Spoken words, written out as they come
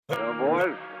Well,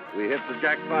 boys, we hit the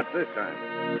jackpot this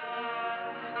time.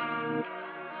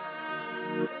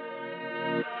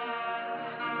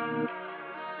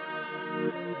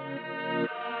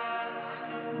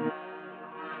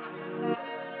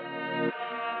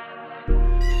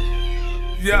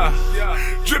 Yeah,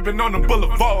 drippin' on the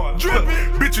boulevard.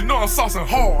 Bitch, you know I'm saucin'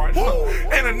 hard.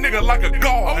 And a nigga like a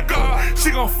guard. She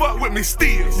gon' fuck with me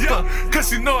still. Cause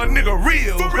she know a nigga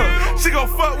real. She gon'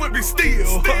 fuck with me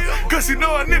still. Cause she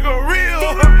know a nigga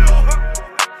real.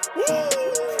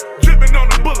 Drippin' on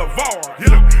the boulevard.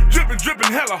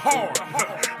 Drippin' hella hard.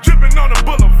 Drippin' on the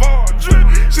boulevard.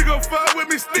 She gon' fuck with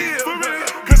me still.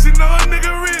 Cause she know a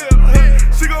nigga real.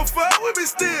 She gon' fuck with me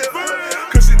still.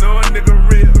 Cause she know a nigga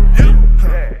real.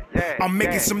 I'm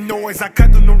making some noise, I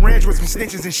cut through the ranch with some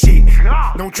snitches and shit.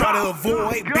 Don't try to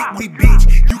avoid, big wee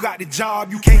bitch. You got the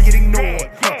job, you can't get ignored.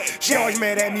 She always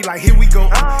mad at me like, here we go.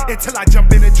 Until I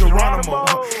jump into Geronimo.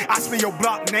 I spin your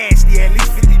block nasty, at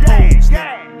least 50 poles.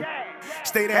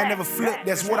 Stay there, never flip,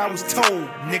 that's what I was told,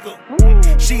 nigga.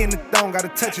 She in the thong, got a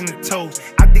touch in the toes.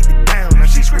 I dicked it down, now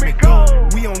she screaming go.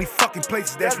 We only fucking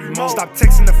places that's remote. Stop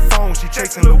texting the phone, she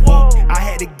chasing the woke. I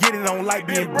had to get it on like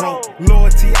being broke.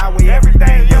 Loyalty, I weigh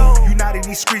everything, yo. You not in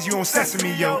these streets, you on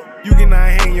sesame, yo. You get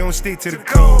nine hand, you don't stick to the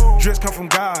code. Drips come from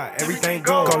God, everything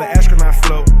goes. Call it astronaut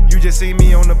flow. You just see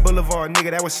me on the boulevard,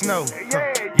 nigga, that was snow.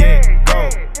 Yeah,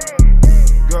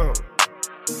 go.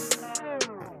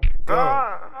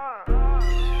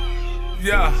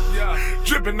 Yeah,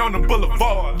 drippin' on the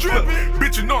boulevard.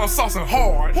 Bitch, you know I'm saucin'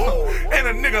 hard. And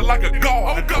a nigga like a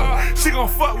guard. She gon'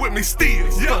 fuck with me still.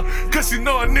 Cause she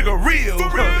know a nigga real.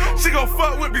 She gon'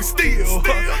 fuck with me still.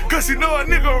 Cause she know a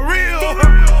nigga real.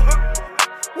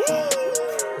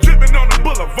 Drippin' on the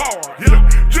boulevard.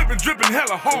 Drippin'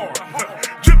 hella hard.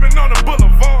 Drippin' on the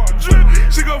boulevard.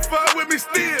 She gon' fuck with me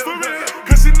still.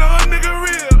 Cause she know a nigga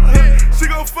real. She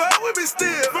gon' fuck with me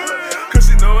still. Cause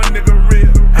she know a nigga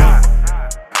real.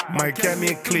 Might catch me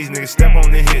in cleats, nigga, step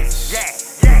on the hits.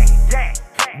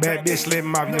 Bad bitch slip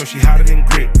mouth, you know she hotter than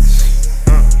grits.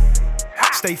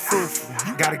 Stay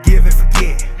fruitful, gotta give and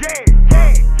forget.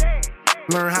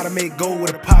 Learn how to make gold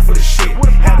with a pot full of shit.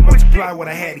 Had to multiply what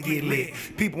I had to get lit.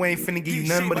 People ain't finna give you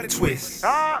nothing but a twist.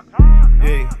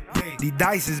 Yeah. These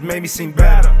dices made me seem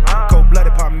better.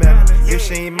 Cold-blooded pop melon. If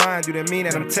she ain't mine, do that mean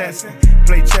that I'm testing?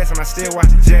 Play chess and I still watch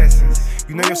the Jetsons.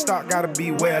 You know your stock gotta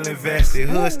be well invested.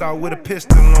 Hood start with a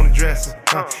pistol on the dresser.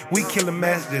 We kill a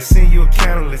messenger, send you a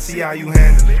candle, let's see how you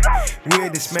handle it. We'll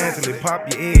dismantle it,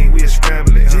 pop your egg, we'll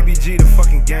scramble it. GBG the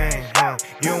fucking gang,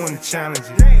 you don't wanna challenge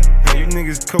it. You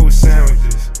niggas cold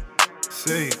sandwiches.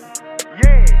 See it.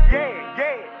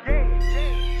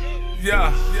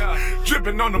 Yeah,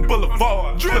 drippin' on the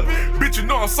boulevard. Bitch, you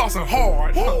know I'm saucin'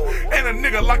 hard. And a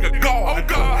nigga like a guard.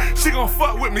 She gon'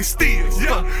 fuck with me still.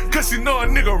 Cause she know a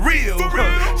nigga real.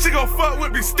 She gon' fuck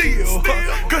with me still.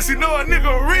 Cause she know a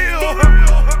nigga real.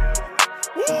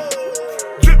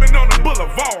 Drippin' on the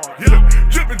boulevard.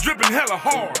 Drippin' hella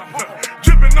hard.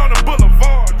 Drippin' on the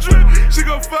boulevard. She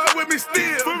gon' fuck with me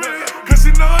still. Cause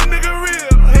she know a nigga real.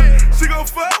 She gon'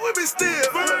 fuck with me still.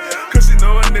 Cause she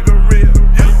know a nigga real.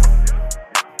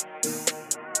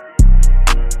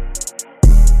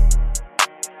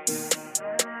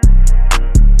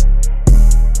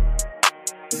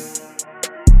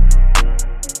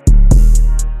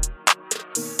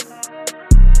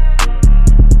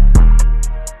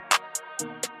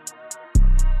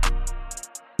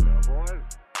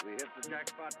 We hit the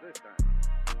jackpot this time.